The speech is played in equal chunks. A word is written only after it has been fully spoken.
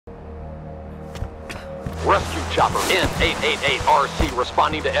Rescue chopper N888RC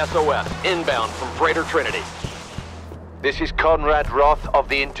responding to SOS, inbound from Freighter Trinity. This is Conrad Roth of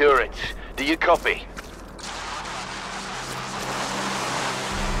the Endurance. Do you copy?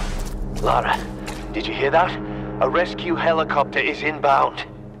 Lara, did you hear that? A rescue helicopter is inbound.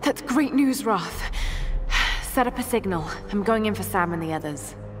 That's great news, Roth. Set up a signal. I'm going in for Sam and the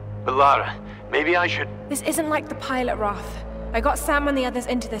others. But Lara, maybe I should... This isn't like the pilot, Roth. I got Sam and the others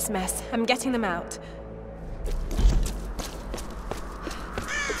into this mess. I'm getting them out.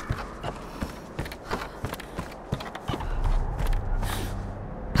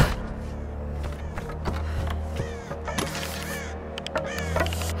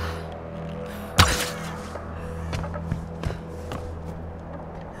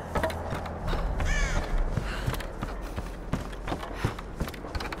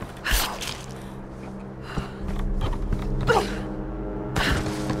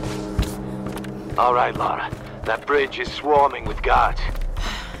 All right, Lara. That bridge is swarming with guards.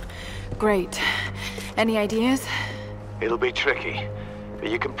 Great. Any ideas? It'll be tricky, but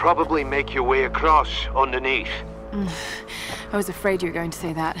you can probably make your way across underneath. I was afraid you were going to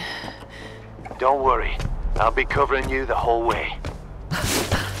say that. Don't worry. I'll be covering you the whole way.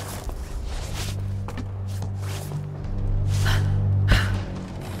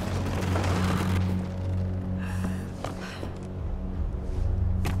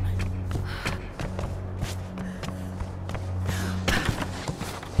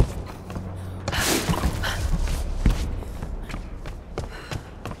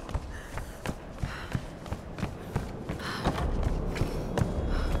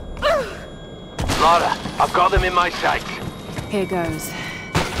 Lara, I've got them in my sights. Here goes.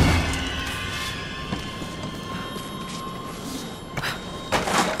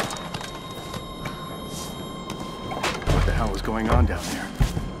 What the hell is going on down there?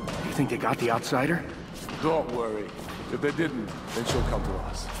 Do you think they got the outsider? Don't worry. If they didn't, then she'll come to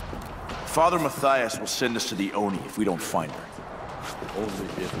us. Father Matthias will send us to the Oni if we don't find her. Only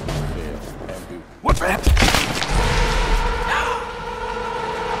if we fail and do. What the heck?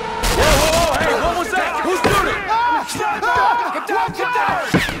 Whoa! Hey, what was that? Who's doing it? Get down! Get down!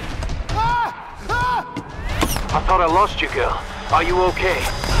 I thought I lost you, girl. Are you okay?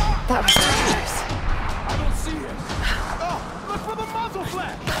 That was dangerous. I don't see him. Oh, look for the muzzle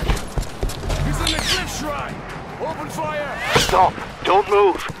flap! He's in the cliff shrine! Open fire! Stop! Don't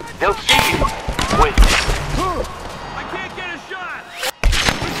move! They'll see you! Wait. I can't get a shot!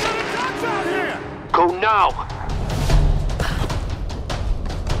 We've got a ducks out here! Go now!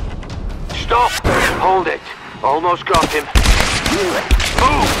 Stop! Hold it! Almost got him. Move!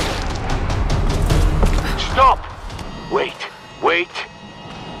 Stop! Wait. Wait.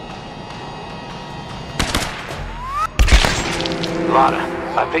 Lara,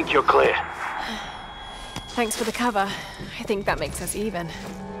 I think you're clear. Thanks for the cover. I think that makes us even.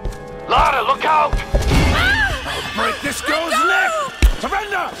 Lara, look out! I'll break this girl's neck!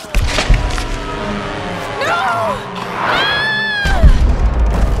 Surrender!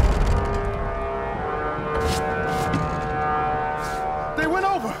 They went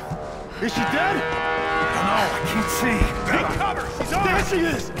over! Is she dead? I don't know, I can't see. Take cover! She's on! There she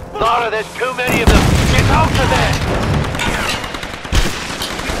is! Lara, there's too many of them! Get out of there!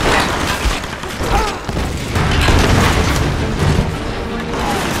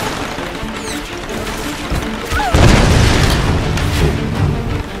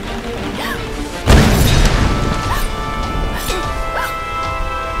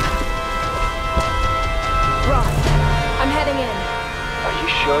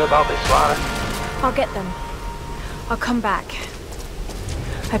 Sure about this, Lara? I'll get them. I'll come back.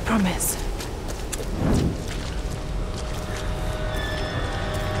 I promise.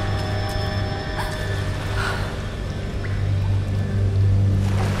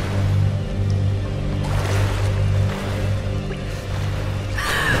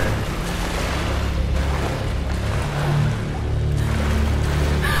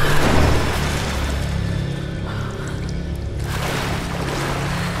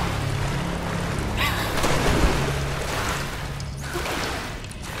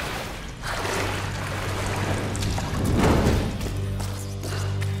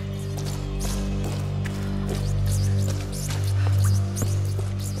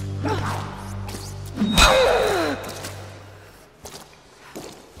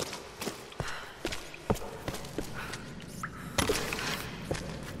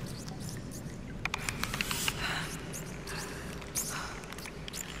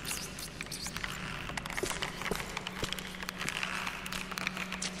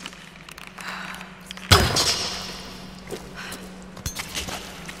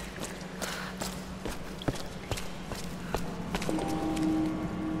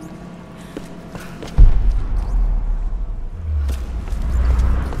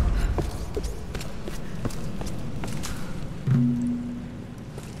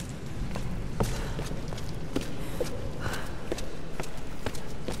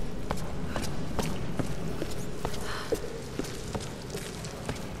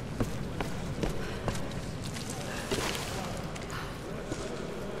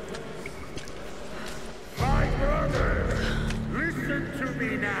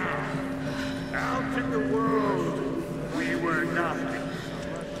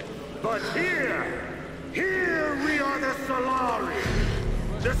 But here we are the Solari,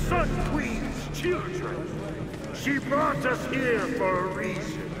 the Sun Queen's children. She brought us here for a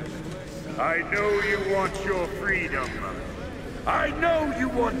reason. I know you want your freedom. I know you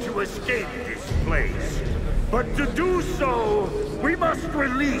want to escape this place. But to do so, we must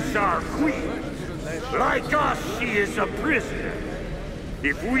release our queen. Like us, she is a prisoner.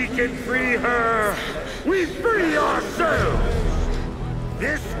 If we can free her, we free ourselves.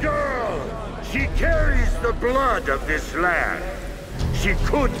 This girl, she carries the blood of this land. She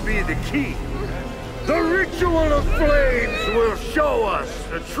could be the key. The ritual of flames will show us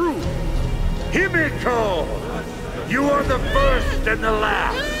the truth. Himiko, you are the first and the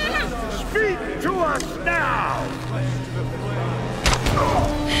last. Speak to us now!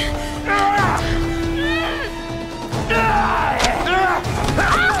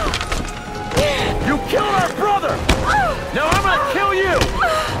 You killed our brother! Now I'm gonna kill you!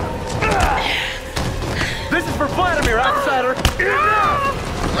 This is for Vladimir, outsider!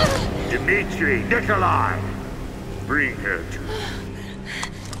 Enough! Dmitri, Nikolai, bring her to me.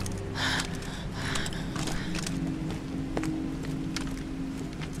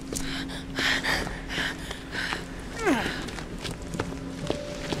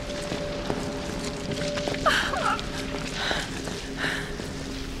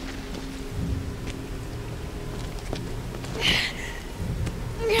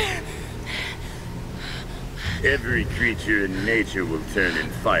 Every creature in nature will turn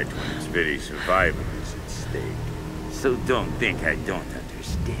and fight when its very survival is at stake. So don't think I don't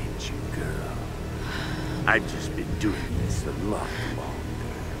understand you, girl. I've just been doing this a lot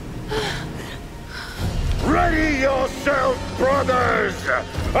longer. Ready yourself, brothers!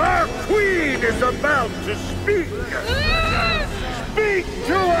 Our queen is about to speak! Speak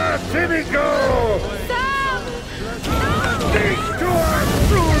to us, Himiko! Sam! Speak to us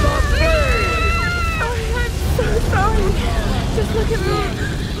through the flames! So sorry. Just look at me.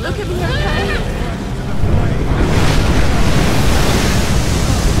 Look at me, okay?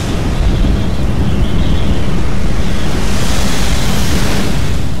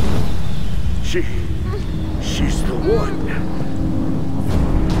 She's the one.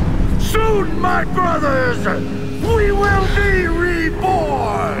 Soon, my brothers, we will be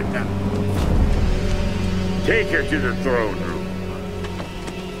reborn! Take her to the throne room.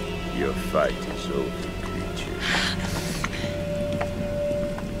 Your fight is over.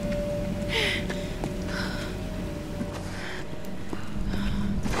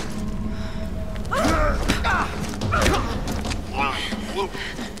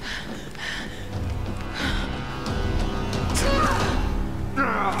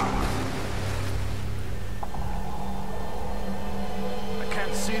 I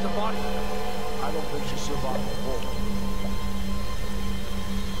can't see the body. I don't think she survived the war.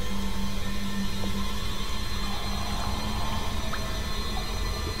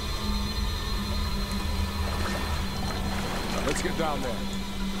 Let's get down there.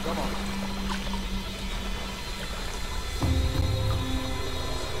 Come on.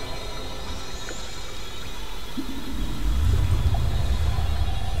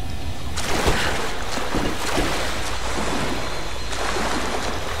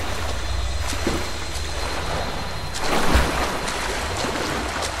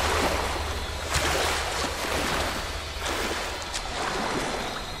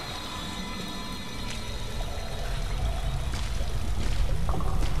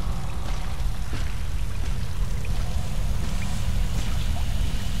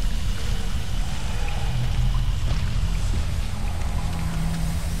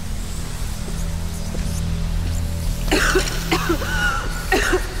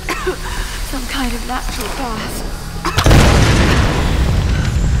 Some kind of natural gas.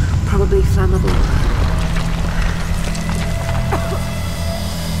 Probably flammable.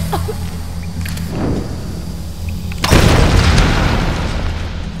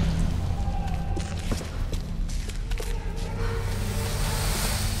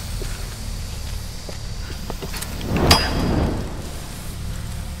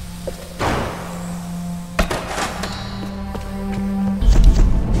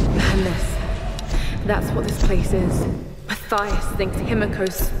 That's what this place is. Matthias thinks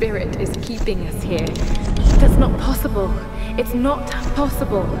Himiko's spirit is keeping us here. That's not possible. It's not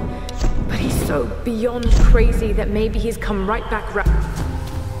possible. But he's so beyond crazy that maybe he's come right back round.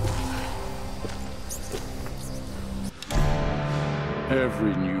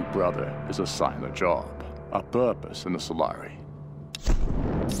 Every new brother is assigned a job, a purpose in the Solari.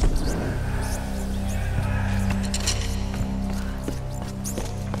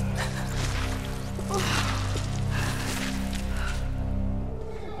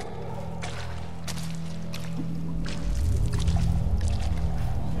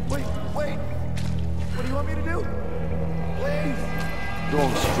 Wait! What do you want me to do? Please!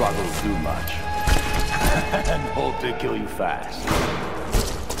 Don't struggle too much. And hope they kill you fast.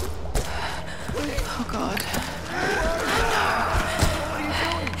 Oh God. What are you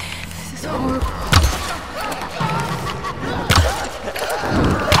doing? This is horrible.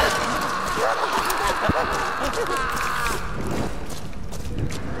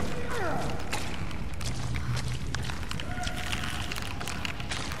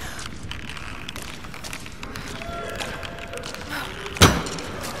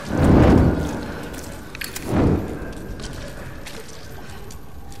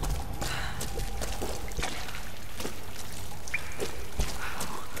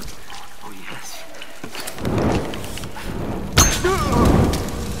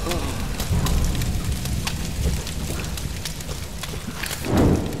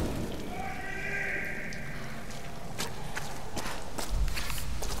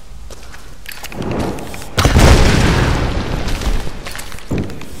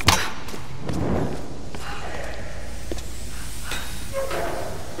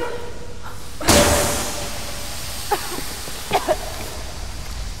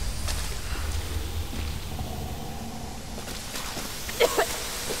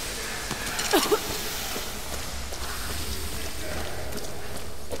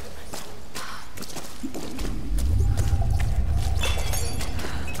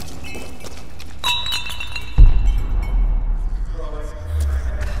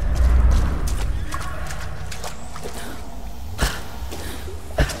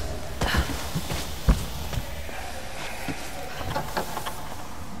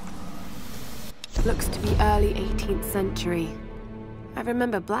 Looks to be early 18th century. I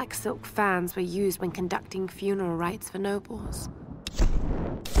remember black silk fans were used when conducting funeral rites for nobles.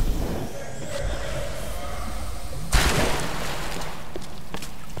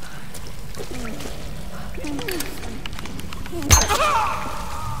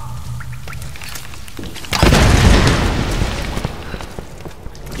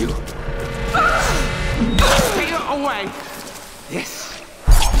 You... Stay away! This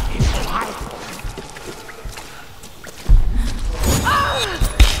is life.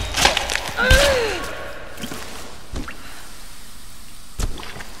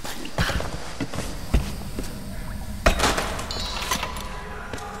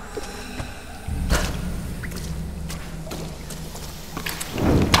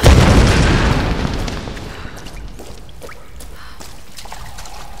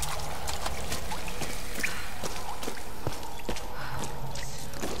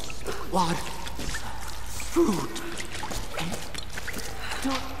 Blood, food.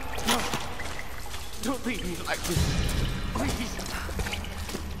 Don't leave me like this, please.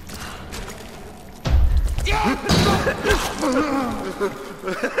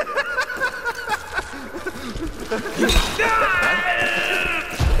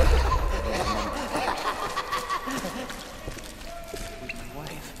 My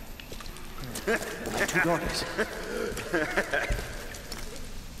wife. My 2 daughters.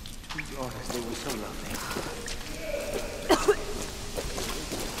 2 daughters, they were so lovely.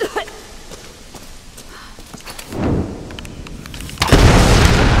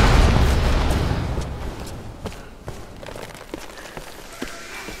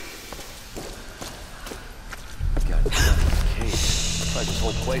 This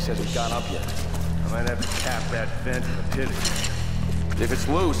whole place hasn't gone up yet. I might have to tap that vent in the pit. If it's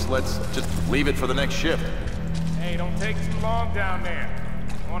loose, let's just leave it for the next shift. Hey, don't take too long down there.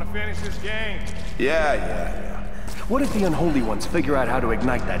 I want to finish this game. Yeah. What if the unholy ones figure out how to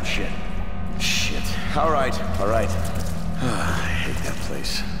ignite that shit? Shit. All right. I hate that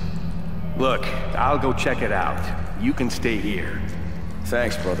place. Look, I'll go check it out. You can stay here.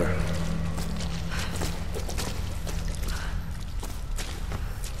 Thanks, brother.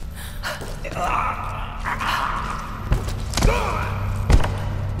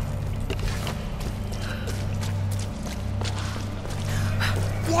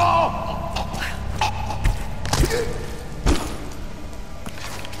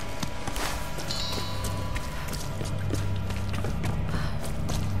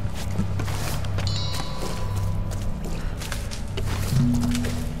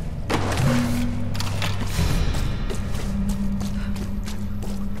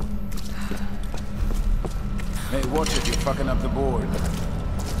 Hey, watch it, you're fucking up the board.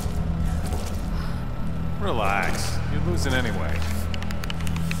 Relax. You're losing anyway.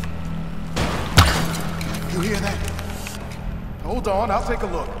 You hear that? Hold on, I'll take a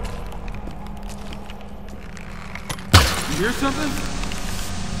look. You hear something?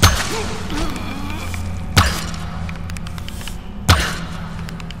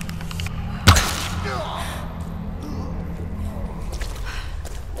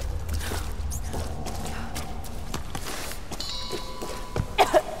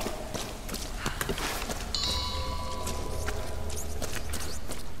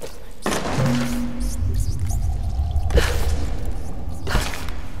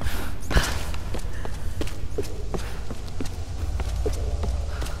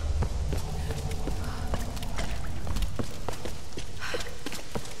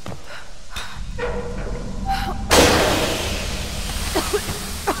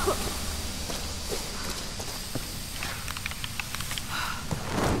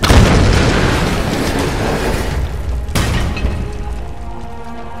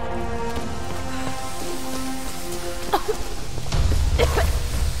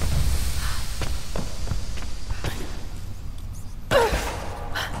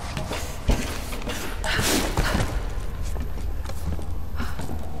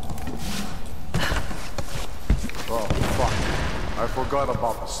 I forgot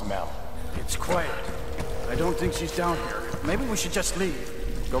about the smell. It's quiet. I don't think she's down here. Maybe we should just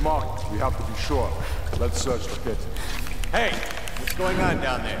leave. Come on, we have to be sure. Let's search the pit. Hey, what's going on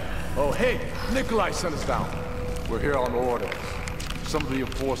down there? Oh, hey, Nikolai sent us down. We're here on orders. Some of the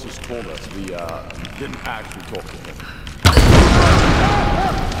enforcers told us we, didn't actually talk to him.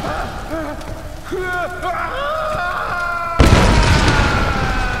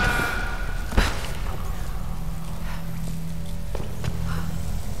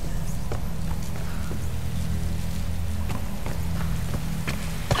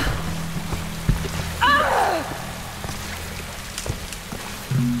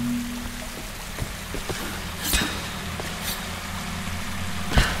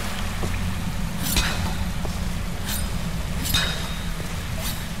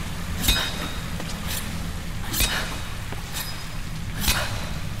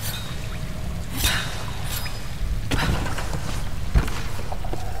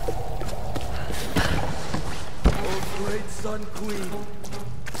 Sun Queen,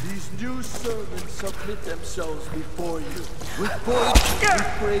 these new servants submit themselves before you. With voice, we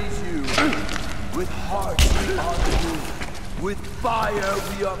praise you. With hearts, we honor you. With fire,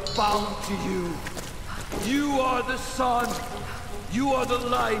 we are bound to you. You are the sun. You are the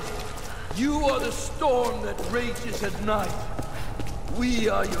light. You are the storm that rages at night. We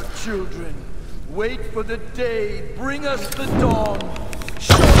are your children. Wait for the day. Bring us the dawn.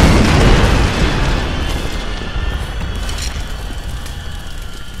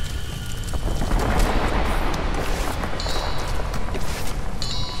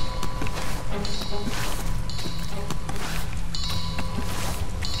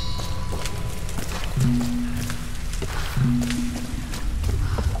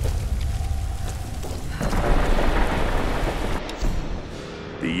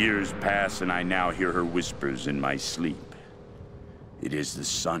 Pass, and I now hear her whispers in my sleep. It is the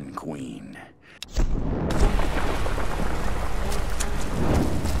Sun Queen.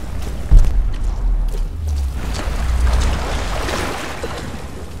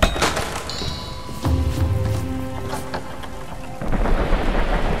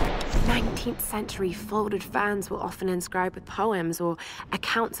 Century folded fans were often inscribed with poems or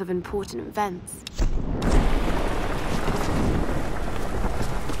accounts of important events.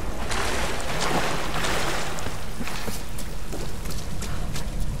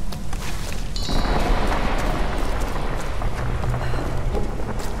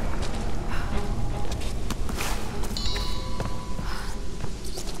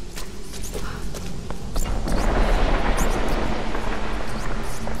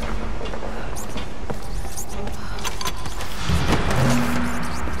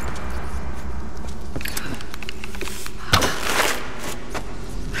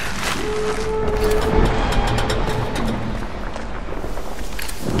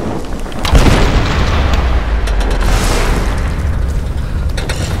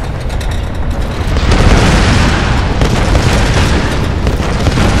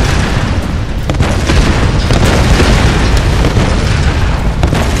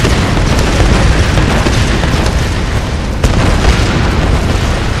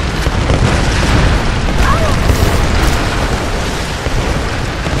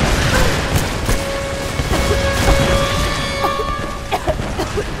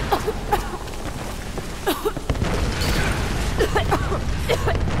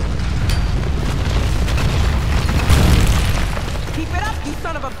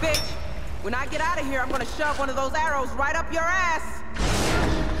 Shove one of those arrows right up your ass.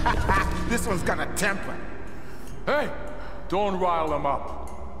 This one's got a temper. Hey, don't rile them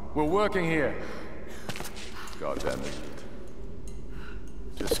up. We're working here. Goddamn it.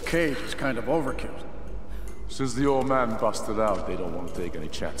 This cage is kind of overkill. Since the old man busted out, they don't want to take any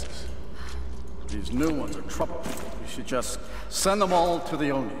chances. These new ones are trouble. We should just send them all to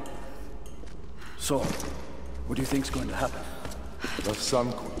the Oni. So, what do you think's going to happen? The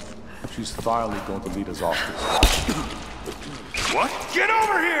Sun Queen. She's finally going to lead us off this. What? Get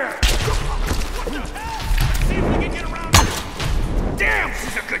over here! What the hell? See if we can get around her. Damn,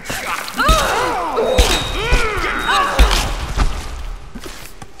 she's a good shot! Get closer!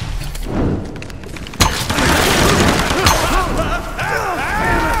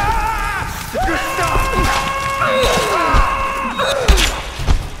 Good stuff!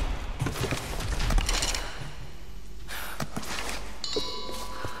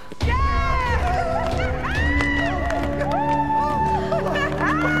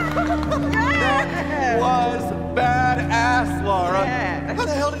 Lara. Yeah. How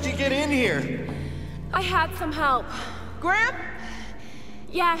the hell did you get in here? I had some help. Grim?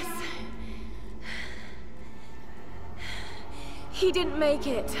 Yes. He didn't make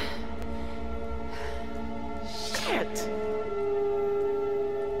it. Shit!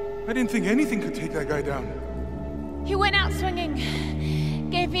 I didn't think anything could take that guy down. He went out swinging.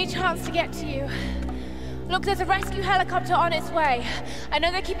 Gave me a chance to get to you. Look, there's a rescue helicopter on its way. I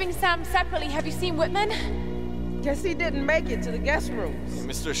know they're keeping Sam separately. Have you seen Whitman? Guess he didn't make it to the guest rooms.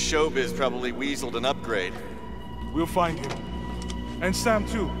 Mr. Showbiz probably weaseled an upgrade. We'll find him. And Sam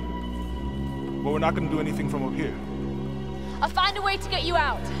too. But we're not gonna do anything from up here. I'll find a way to get you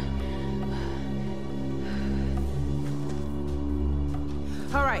out.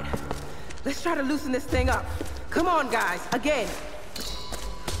 All right, let's try to loosen this thing up. Come on, guys, again.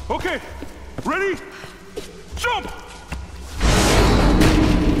 Okay, ready? Jump!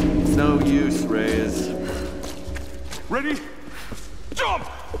 No use, Reyes. Ready? Jump!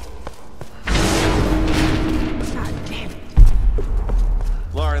 God damn it.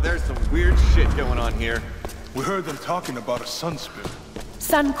 Lara, there's some weird shit going on here. We heard them talking about a sun spirit.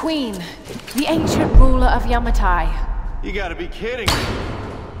 Sun Queen, the ancient ruler of Yamatai. You gotta be kidding me.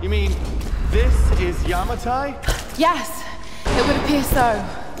 You mean, this is Yamatai? Yes, it would appear so.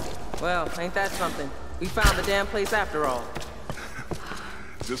 Well, ain't that something? We found the damn place after all.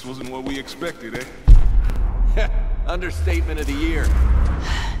 This wasn't what we expected, eh? Understatement of the year.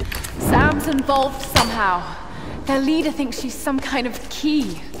 Sam's involved somehow. Their leader thinks she's some kind of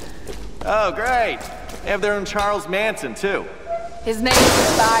key. Oh, great. They have their own Charles Manson, too. His name is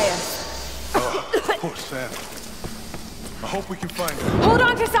Tobias. Oh, poor Sam. I hope we can find him. Hold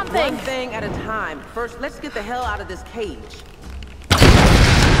on to something! One thing at a time. First, let's get the hell out of this cage.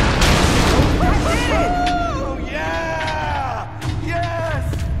 Oh, yeah!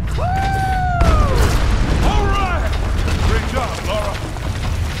 Yes! Woo! All right! Great job, Lara.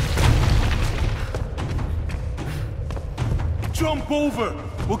 Jump over!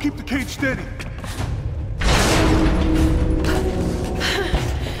 We'll keep the cage steady.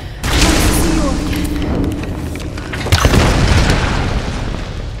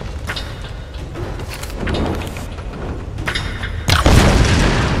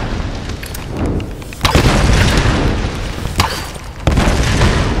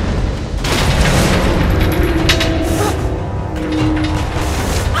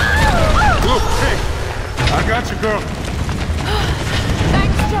 Girl.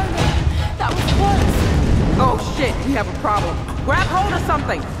 Thanks, Jonah. That was close. Oh shit, we have a problem. Grab hold of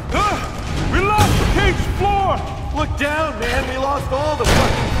something. We lost the cage floor! Look down, man. We lost all the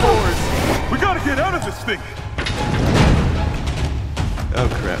fucking floors. We gotta get out of this thing. Oh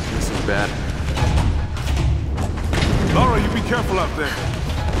crap, this is bad. Lara, you be careful out there.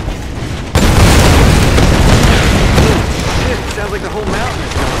 Shit, sounds like the whole mountain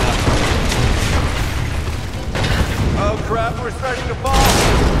is going up. Oh crap, we're starting to fall!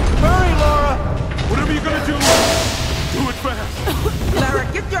 Hurry, Lara! Whatever you're gonna do it fast! Lara,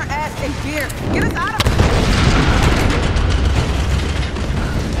 get your ass in gear! Get us out of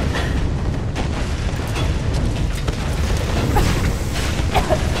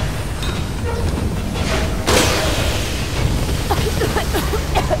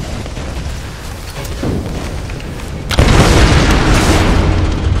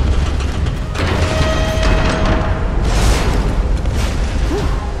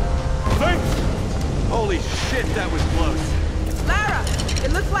Holy shit, that was close. Lara,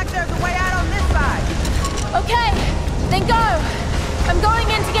 it looks like there's a way out on this side. Okay, then go. I'm going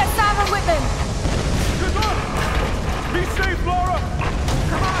in to get Sam and Whitman. Good luck! Be safe, Lara!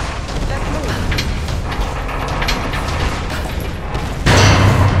 Come on, let's move.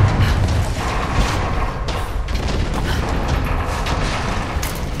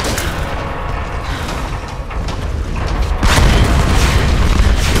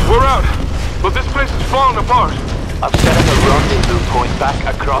 We're out, but this place is falling apart. I've set up a rendezvous point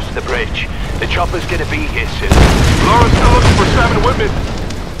back across the bridge. The chopper's gonna be here soon. Lara's still looking for Sam and Whitman.